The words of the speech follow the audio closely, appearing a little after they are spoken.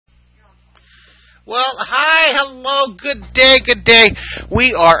Well, hi, hello, good day, good day.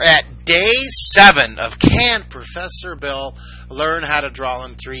 We are at day 7 of Can Professor Bill Learn How to Draw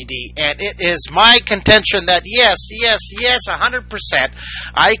in 3D? And it is my contention that yes, 100%,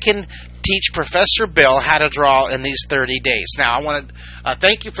 I can teach Professor Bill how to draw in these 30 days. Now, I want to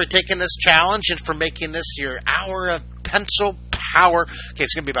thank you for taking this challenge and for making this your hour of pencil power. Okay,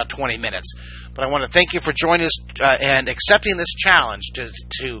 it's going to be about 20 minutes. But I want to thank you for joining us and accepting this challenge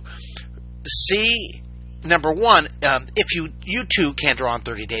to see, number one, if you too can draw in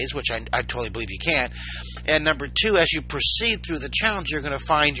 30 days, which I totally believe you can. And number two, as you proceed through the challenge, you're going to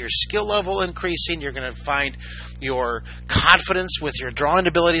find your skill level increasing. You're going to find your confidence with your drawing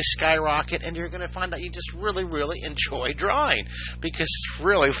ability skyrocket. And you're going to find that you just really, really enjoy drawing because it's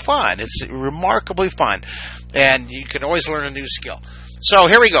really fun. It's remarkably fun. And you can always learn a new skill. So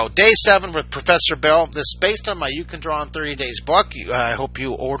here we go, day 7 with Professor Bill. This is based on my You Can Draw in 30 Days book. I hope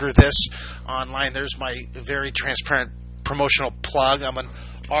you order this online. There's my very transparent promotional plug. I'm an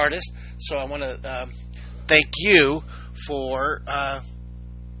artist, so I want to thank you for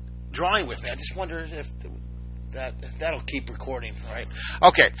drawing with me. I just wonder if that'll keep recording, right?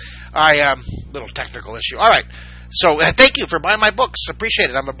 Okay, little technical issue. All right. So thank you for buying my books. Appreciate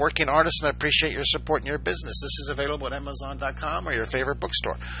it. I'm a working artist, and I appreciate your support in your business. This is available at Amazon.com or your favorite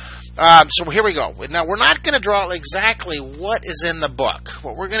bookstore. So here we go. Now, we're not going to draw exactly what is in the book.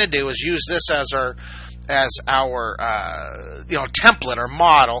 What we're going to do is use this as our template or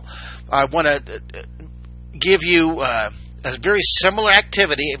model. I want to give you a very similar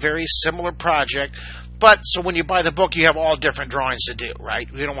activity, a very similar project. But so when you buy the book, you have all different drawings to do,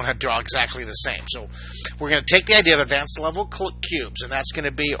 right? We don't want to draw exactly the same. So we're going to take the idea of advanced level cubes, and that's going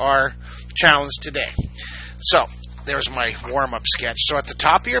to be our challenge today. So there's my warm-up sketch. So at the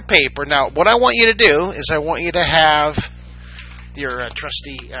top of your paper, now what I want you to do is I want you to have your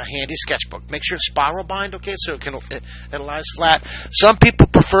trusty handy sketchbook. Make sure it's spiral bind, okay, so it lies flat. Some people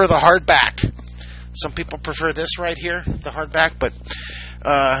prefer the hardback. Some people prefer this right here, the hardback, but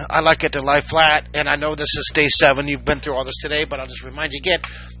I like it to lie flat, and I know this is day 7. You've been through all this today, but I'll just remind you again,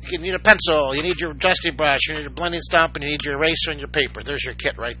 you need a pencil, you need your dusty brush, you need your blending stump, and you need your eraser and your paper. There's your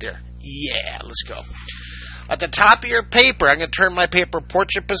kit right there. Yeah, let's go. At the top of your paper, I'm going to turn my paper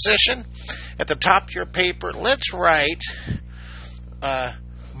portrait position. At the top of your paper, let's write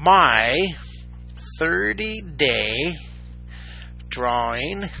my 30-day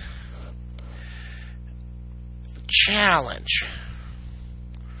drawing challenge.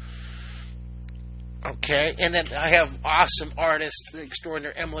 Okay, and then I have awesome artist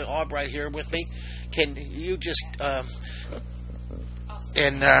extraordinaire Emily Albright here with me. Can you just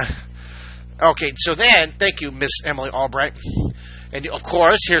okay, so then thank you, Miss Emily Albright. And of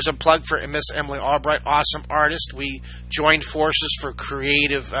course, here's a plug for Miss Emily Albright, awesome artist. We joined forces for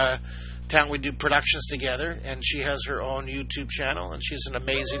creative talent. We do productions together, and she has her own YouTube channel, and she's an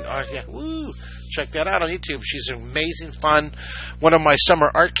amazing artist. Yeah, woo! Check that out on YouTube. She's an amazing, fun, one of my summer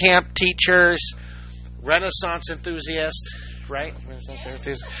art camp teachers. Renaissance enthusiast, right?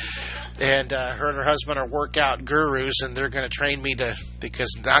 And her and her husband are workout gurus, and they're going to train me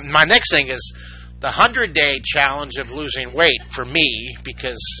because my next thing is the 100-day challenge of losing weight for me,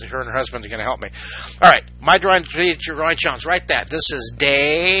 because her and her husband are going to help me. All right, my drawing challenge, write that. This is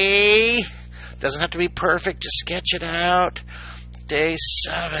day, doesn't have to be perfect, just sketch it out. Day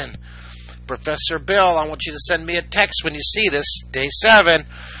 7. Professor Bill, I want you to send me a text when you see this. Day 7.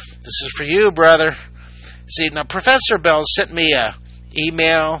 This is for you, brother. See, now Professor Bell sent me a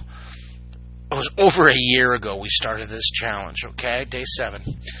email. It was over a year ago we started this challenge, okay? Day 7.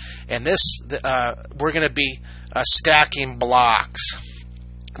 And this, we're going to be stacking blocks.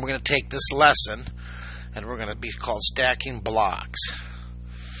 We're going to take this lesson, and we're going to be called stacking blocks.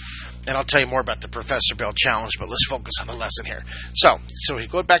 And I'll tell you more about the Professor Bell challenge, but let's focus on the lesson here. So we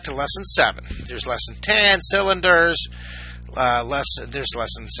go back to lesson 7. There's lesson 10, cylinders. There's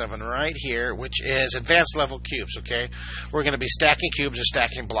lesson 7 right here, which is advanced level cubes, okay? We're going to be stacking cubes or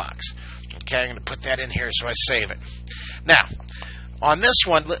stacking blocks. Okay, I'm going to put that in here so I save it. Now, on this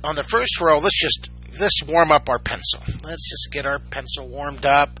one, on the first row, let's warm up our pencil. Let's just get our pencil warmed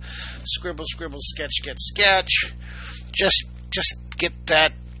up. Scribble, scribble, sketch, sketch. Just get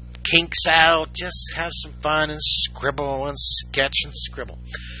that kinks out. Just have some fun and scribble and sketch and scribble.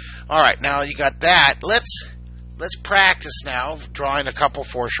 All right, now you got that. Let's practice now drawing a couple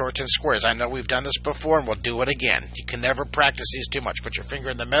foreshortens and squares. I know we've done this before, and we'll do it again. You can never practice these too much. Put your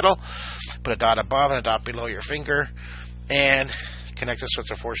finger in the middle, put a dot above and a dot below your finger, and connect this with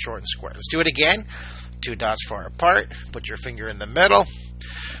a foreshortened square. Let's do it again. 2 dots far apart. Put your finger in the middle.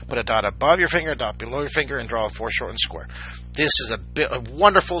 Put a dot above your finger, a dot below your finger, and draw a foreshortened square. This is a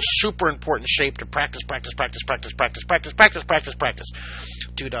wonderful, super important shape to practice.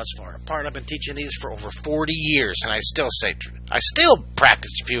 2 dots far apart. I've been teaching these for over 40 years, and I still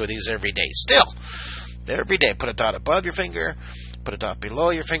practice a few of these every day. Every day. Put a dot above your finger, put a dot below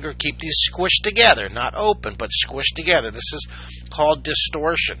your finger. Keep these squished together, not open, but squished together. This is called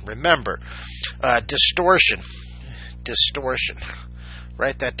distortion. Remember, distortion.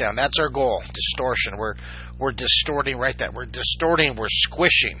 Write that down. That's our goal. Distortion. We're distorting. Write that. We're distorting. We're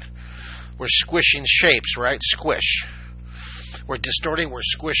squishing. We're squishing shapes. Right? Squish. We're distorting. We're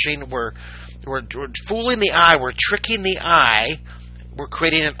squishing. We're fooling the eye. We're tricking the eye. We're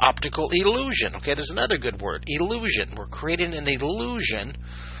creating an optical illusion. Okay, there's another good word. Illusion. We're creating an illusion.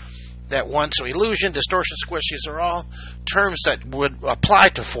 So illusion, distortion, squish, these are all terms that would apply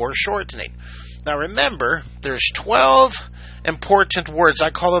to foreshortening. Now remember, there's 12 important words. I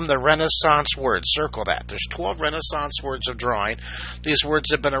call them the Renaissance words. Circle that. There's 12 Renaissance words of drawing. These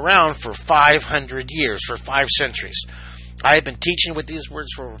words have been around for 500 years, for 5 centuries. I have been teaching with these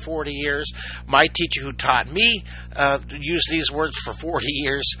words for over 40 years. My teacher who taught me used these words for 40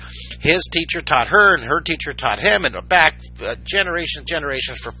 years. His teacher taught her, and her teacher taught him, and back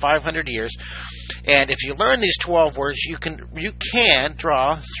generations for 500 years. And if you learn these 12 words, you can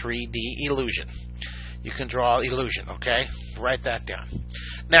draw 3D illusion. You can draw illusion, okay? Write that down.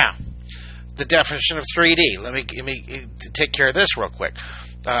 Now, the definition of 3D. Let me take care of this real quick.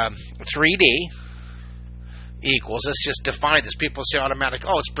 3D equals, let's just define this. People say automatic,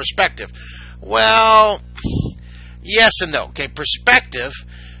 it's perspective. Well, yes and no. Okay, perspective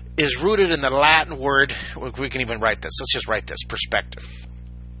is rooted in the Latin word. We can even write this. Let's just write this.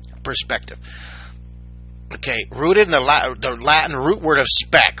 Perspective. Okay, rooted in the Latin root word of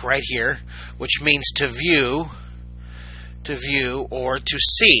spec, right here, which means to view, or to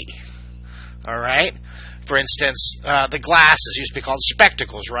see. All right? For instance, the glasses used to be called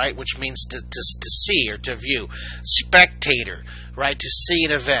spectacles, right? Which means to see or to view. Spectator, right? To see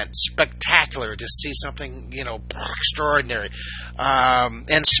an event. Spectacular, to see something, extraordinary.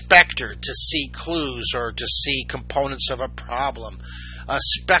 Inspector, to see clues or to see components of a problem.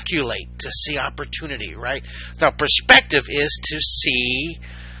 Speculate, to see opportunity, right? Now, perspective is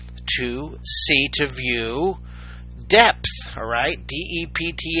to view depth, all right?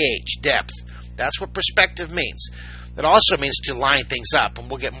 D-E-P-T-H, depth. That's what perspective means. It also means to line things up, and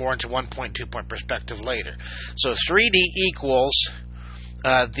we'll get more into 1-point, 2-point perspective later. So 3D equals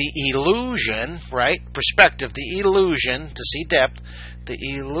the illusion, right? Perspective, the illusion, to see depth, the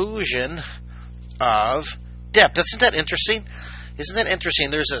illusion of depth. Isn't that interesting? Isn't that interesting?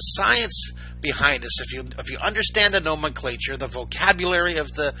 There's a science behind this. If you understand the nomenclature, the vocabulary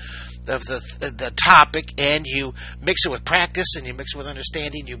of the topic, and you mix it with practice and you mix it with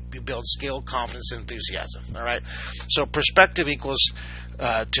understanding, you build skill, confidence, and enthusiasm. All right. So perspective equals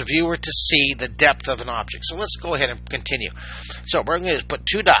to view or to see the depth of an object. So let's go ahead and continue. So we're going to put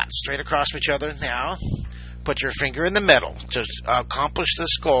 2 dots straight across each other. Now, put your finger in the middle. To accomplish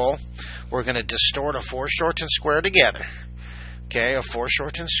this goal, we're going to distort a foreshortened square together. Okay, a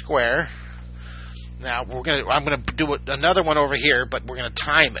foreshortened square. Now I'm gonna do another one over here, but we're gonna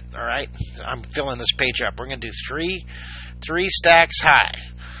time it. All right, I'm filling this page up. We're gonna do three stacks high.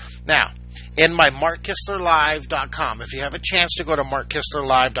 Now, in my MarkKistlerLive.com, if you have a chance to go to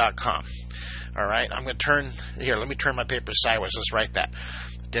MarkKistlerLive.com, all right, I'm gonna turn here. Let me turn my paper sideways. Let's write that.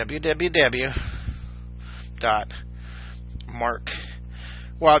 www.mark.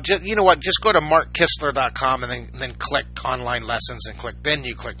 Well, you know what? Just go to MarkKistler.com and then click online lessons and then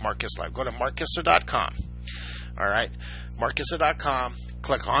you click Mark Kistler Live. Go to MarkKistler.com. All right, MarkKistler.com.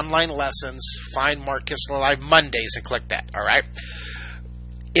 Click online lessons. Find Mark Kistler Live Mondays and click that. All right.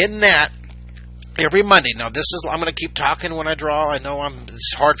 In that, every Monday. Now, I'm going to keep talking when I draw. I know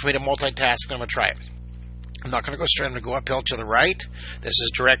it's hard for me to multitask, but I'm going to try it. I'm not going to go straight. I'm going to go uphill to the right. This is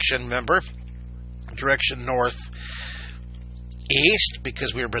direction. Remember, direction north. East,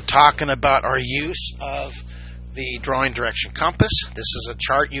 because we've been talking about our use of the drawing direction compass. This is a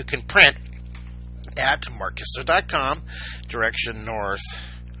chart you can print at markkistler.com. Direction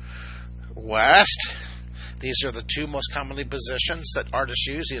northwest. These are the 2 most commonly positions that artists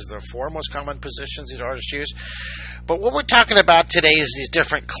use. These are the 4 most common positions these artists use. But what we're talking about today is these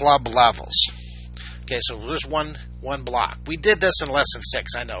different club levels. Okay, so there's one block. We did this in lesson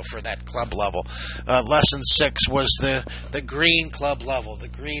 6, I know, for that club level. Lesson 6 was the green club level, the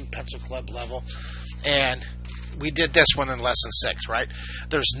green pencil club level. And we did this one in lesson 6, right?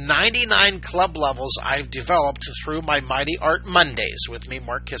 There's 99 club levels I've developed through my Mighty Art Mondays with me,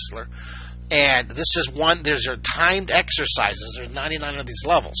 Mark Kistler. And this is one, there's timed exercises. There's 99 of these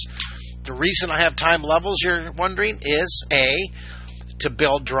levels. The reason I have timed levels, you're wondering, is to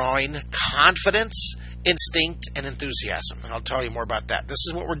build drawing confidence, instinct, and enthusiasm. And I'll tell you more about that. This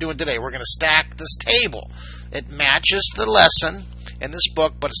is what we're doing today. We're going to stack this table. It matches the lesson in this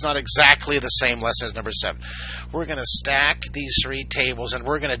book, but it's not exactly the same lesson as number 7. We're going to stack these 3 tables, and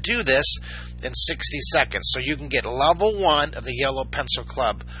we're going to do this in 60 seconds. So you can get level 1 of the Yellow Pencil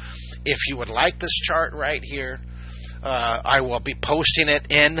Club. If you would like this chart right here, I will be posting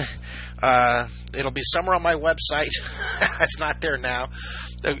it in. It'll be somewhere on my website. It's not there now.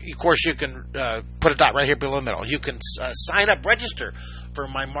 Of course, you can put a dot right here below the middle. You can sign up, register for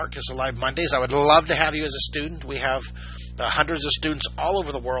my Marcus Alive Mondays. I would love to have you as a student. We have hundreds of students all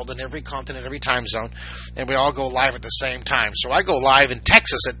over the world in every continent, every time zone, and we all go live at the same time. So I go live in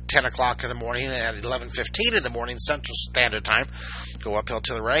Texas at 10 o'clock in the morning and at 11:15 in the morning Central Standard Time. Go uphill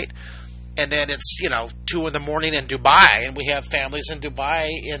to the right. And then it's, 2 in the morning in Dubai, and we have families in Dubai,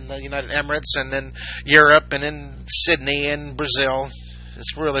 in the United Emirates, and then Europe, and in Sydney, and Brazil.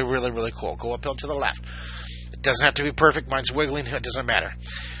 It's really, really, really cool. Go uphill to the left. It doesn't have to be perfect. Mine's wiggling. It doesn't matter.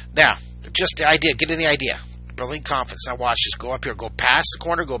 Now, just the idea. Get in the idea. Building confidence. Now watch this. Go up here. Go past the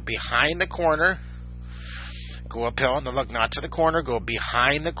corner. Go behind the corner. Go uphill. And then look, not to the corner. Go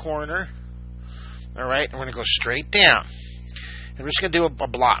behind the corner. All right. And we're going to go straight down. And we're just going to do a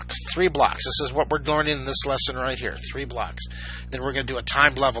block, 3 blocks. This is what we're learning in this lesson right here, 3 blocks. Then we're going to do a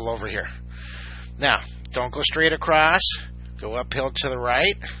timed level over here. Now, don't go straight across. Go uphill to the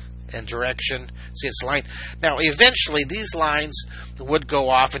right and direction. See, it's line. Now, eventually, these lines would go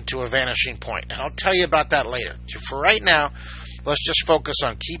off into a vanishing point. And I'll tell you about that later. So for right now, let's just focus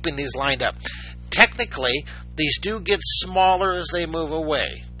on keeping these lined up. Technically, these do get smaller as they move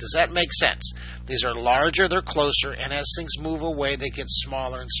away. Does that make sense? These are larger, they're closer, and as things move away, they get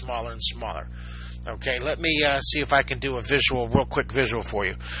smaller and smaller and smaller. Okay, let me see if I can do a real quick visual for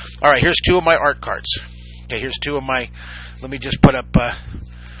you. All right, here's 2 of my art cards. Okay, here's 2 of my, let me just put up,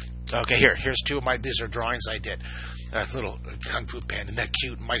 okay, here's 2 of my, these are drawings I did. Little Kung Fu Panda, isn't that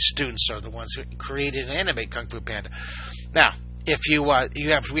cute? My students are the ones who created and animate Kung Fu Panda. Now, if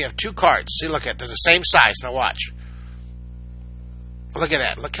we have 2 cards. See, look at, they're the same size. Now watch. Look at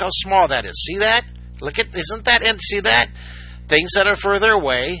that. Look how small that is. See that? Isn't that, and see that? Things that are further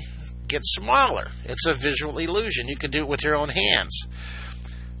away get smaller. It's a visual illusion. You can do it with your own hands.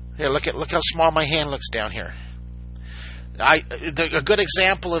 Here, look how small my hand looks down here. A good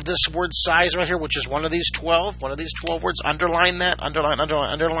example of this word size right here, which is one of these 12 words. Underline that.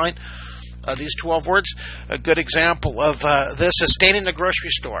 Underline. These 12 words. A good example of this is standing in the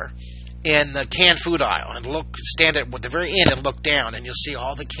grocery store in the canned food aisle and stand at the very end and look down, and you'll see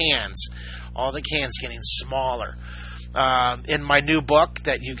all the cans getting smaller. In my new book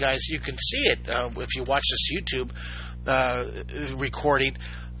that you can see it if you watch this YouTube recording.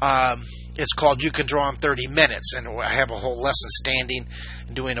 It's called You Can Draw in 30 Minutes, and I have a whole lesson standing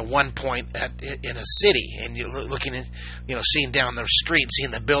and doing a 1 point in a city, and you're looking at, seeing down the street, seeing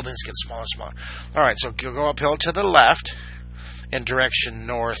the buildings get smaller and smaller. All right, so go uphill to the left in direction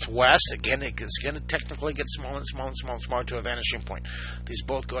northwest. Again, it's going to technically get smaller and smaller and smaller and smaller to a vanishing point. These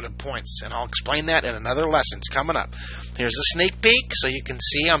both go to points, and I'll explain that in another lesson. It's coming up. Here's a sneak peek, so you can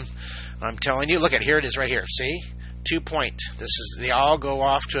see I'm telling you. Look at, here it is right here. See? 2 point. They all go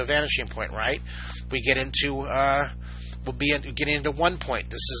off to a vanishing point, right? We get into we'll be getting into 1 point.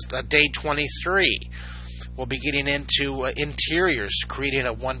 This is day 23. We'll be getting into interiors, creating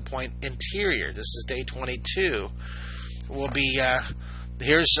a 1 point interior. This is day 22. We'll be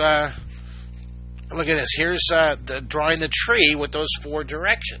here's look at this. Here's drawing the tree with those 4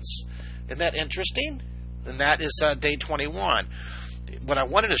 directions. Isn't that interesting? And that is day 21. What I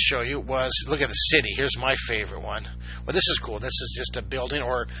wanted to show you was, look at the city. Here's my favorite one. Well, this is cool. This is just a building,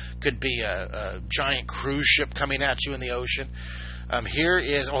 or could be a giant cruise ship coming at you in the ocean. Here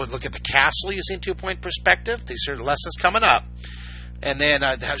is, look at the castle using 2 point perspective. These are lessons coming up. And then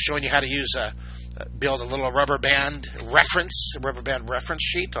showing you how to use build a little rubber band reference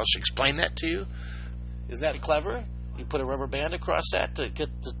sheet. I'll explain that to you. Isn't that clever? You put a rubber band across that to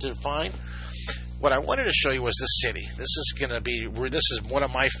define. What I wanted to show you was this city. This is one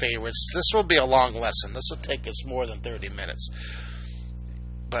of my favorites. This will be a long lesson. This will take us more than 30 minutes.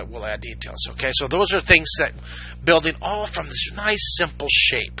 But we'll add details. Okay, so those are things that building all from this nice simple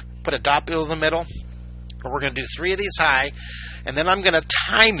shape. Put a dot below the middle. We're going to do 3 of these high. And then I'm going to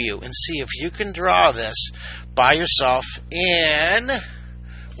time you and see if you can draw this by yourself in,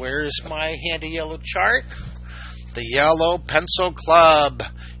 where's my handy yellow chart? the Yellow Pencil Club.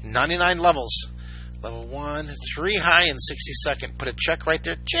 99 levels. Level 1, 3 high and 60-second. Put a check right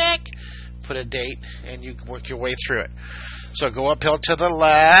there. Check. Put a date, and you work your way through it. So go uphill to the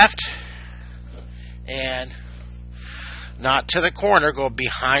left, and not to the corner. Go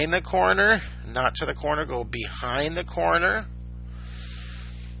behind the corner. Not to the corner. Go behind the corner.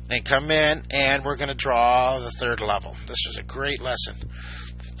 And come in, and we're going to draw the third level. This is a great lesson.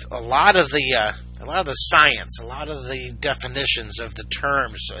 A lot of the science, a lot of the definitions of the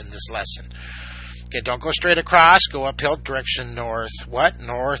terms in this lesson. Okay, don't go straight across. Go uphill, direction north. What?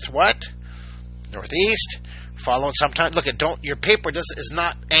 North what? Northeast. Follow sometimes. Look, your paper is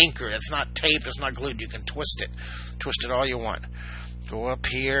not anchored. It's not taped. It's not glued. You can twist it. Twist it all you want. Go up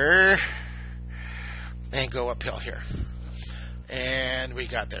here, and go uphill here. And we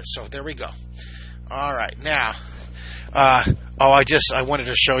got there. So there we go. All right. Now, I wanted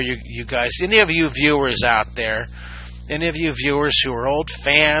to show you guys, any of you viewers out there, any of you viewers who are old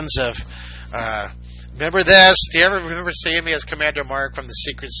fans of, remember this? Do you ever remember seeing me as Commander Mark from the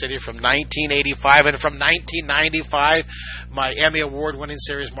Secret City from 1985 and from 1995, my Emmy Award-winning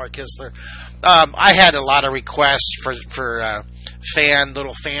series, Mark Kistler? I had a lot of requests for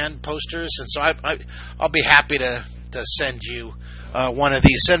little fan posters, and so I'll be happy to send you one of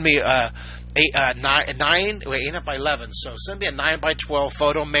these. Send me 8 up by 11. So send me a 9 by 12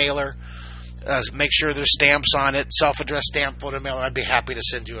 photo mailer. Make sure there's stamps on it, self-addressed stamp photo mailer. I'd be happy to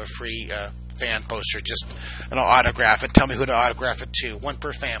send you a free fan poster. Just autograph it. Tell me who to autograph it to. One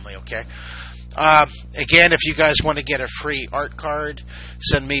per family, okay? Again, if you guys want to get a free art card,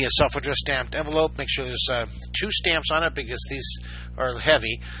 send me a self-addressed stamped envelope. Make sure there's 2 stamps on it because these are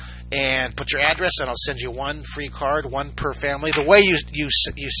heavy. And put your address, and I'll send you one free card, one per family. The way you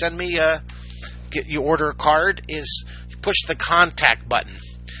send me, you order a card is you push the contact button.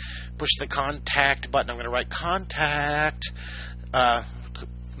 Push the contact button. I'm going to write contact.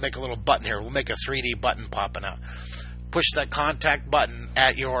 Make a little button here. We'll make a 3D button popping out. Push that contact button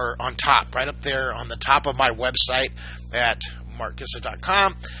on top, right up there on the top of my website at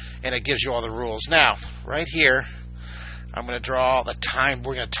markkistler.com, and it gives you all the rules. Now, right here, I'm going to draw the time.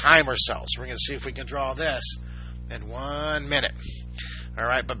 We're going to time ourselves. We're going to see if we can draw this in 1 minute. All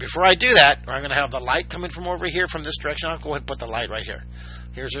right, but before I do that, I'm going to have the light coming from over here from this direction. I'll go ahead and put the light right here.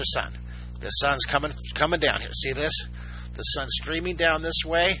 Here's our sun. The sun's coming down here. See this? The sun's streaming down this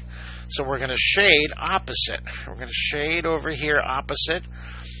way. So we're going to shade opposite. We're going to shade over here opposite.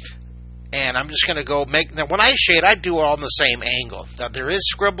 And I'm just going to go now when I shade, I do all in the same angle. Now, there is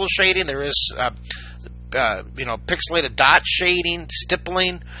scribble shading. There is pixelated dot shading,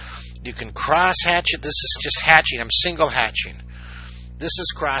 stippling. You can cross hatch it. This is just hatching. I'm single hatching. This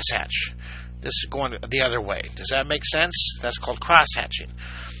is cross hatch. This is going the other way. Does that make sense? That's called cross hatching.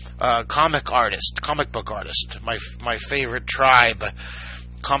 Comic book artist. My favorite tribe,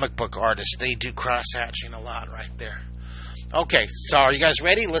 comic book artists. They do cross hatching a lot right there. Okay, so are you guys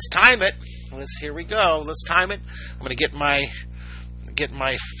ready? Let's time it. Here we go. Let's time it. I'm going to get my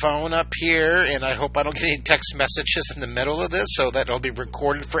phone up here, and I hope I don't get any text messages in the middle of this, so that it'll be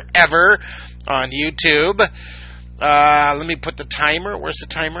recorded forever on YouTube. Let me put the timer. Where's the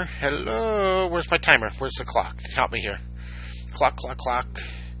timer? Hello. Where's my timer? Where's the clock? Help me here. Clock.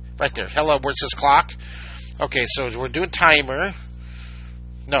 Right there. Hello. Where's this clock? Okay, so we're doing timer.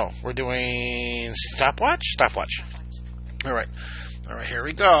 No, we're doing stopwatch. All right, here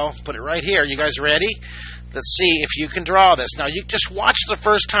we go. Put it right here. You guys ready? Let's see if you can draw this. Now, you just watch the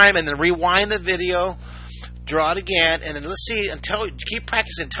first time and then rewind the video, draw it again, and then let's see keep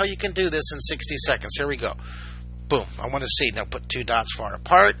practicing until you can do this in 60 seconds. Here we go. Boom. I want to see. Now, put 2 dots far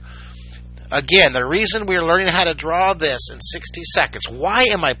apart. Again, the reason we're learning how to draw this in 60 seconds. Why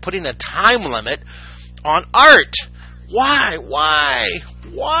am I putting a time limit on art? Why?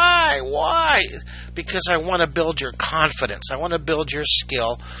 Because I want to build your confidence. I want to build your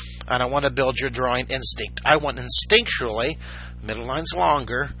skill, and I want to build your drawing instinct. I want instinctually, middle line's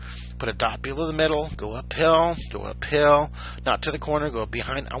longer, put a dot below the middle, go uphill, not to the corner, go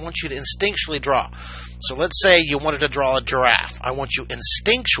behind. I want you to instinctually draw. So let's say you wanted to draw a giraffe. I want you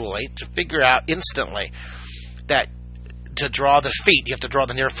instinctually to figure out instantly that to draw the feet, you have to draw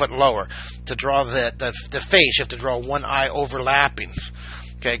the near foot lower. To draw the face, you have to draw one eye overlapping.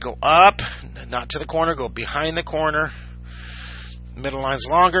 Okay, go up, not to the corner, go behind the corner. Middle line's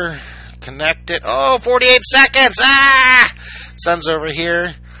longer. Connect it. Oh, 48 seconds. Sun's over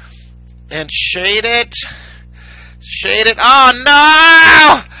here. And shade it. Oh,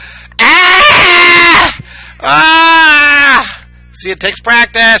 no! See, it takes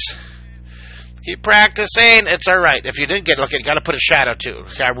practice. Keep practicing. It's all right. If you didn't get it, look, you got to put a shadow too.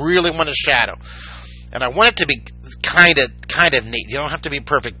 Okay, I really want a shadow. And I want it to be kind of neat. You don't have to be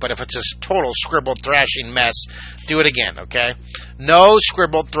perfect, but if it's a total scribbled thrashing mess, do it again, okay? No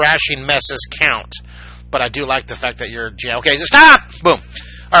scribbled thrashing messes count, but I do like the fact that you're okay. Just stop. Boom.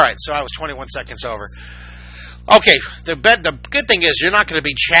 All right, so I was 21 seconds over. Okay, the good thing is you're not going to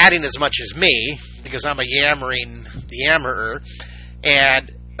be chatting as much as me because I'm a yammerer,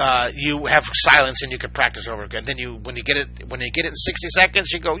 and you have silence and you can practice over again. Then when you get it in 60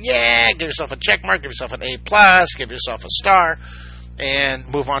 seconds, you go, yeah, give yourself a check mark, give yourself an A+, give yourself a star, and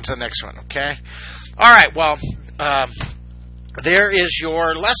move on to the next one, okay? All right, well, there is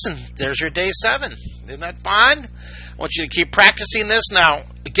your lesson. There's your day 7. Isn't that fun? I want you to keep practicing this. Now,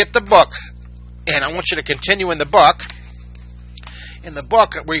 get the book, and I want you to continue in the book. In the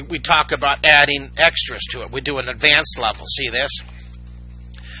book, we talk about adding extras to it. We do an advanced level. See this?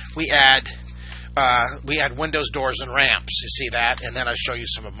 We add windows, doors, and ramps. You see that? And then I show you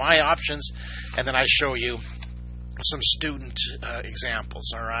some of my options, and then I show you some student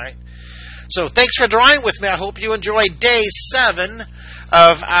examples. All right. So thanks for drawing with me. I hope you enjoyed day 7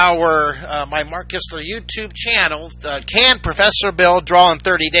 of our my Mark Kistler YouTube channel. Can Professor Bill draw in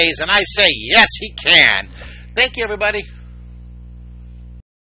 30 days? And I say yes, he can. Thank you, everybody.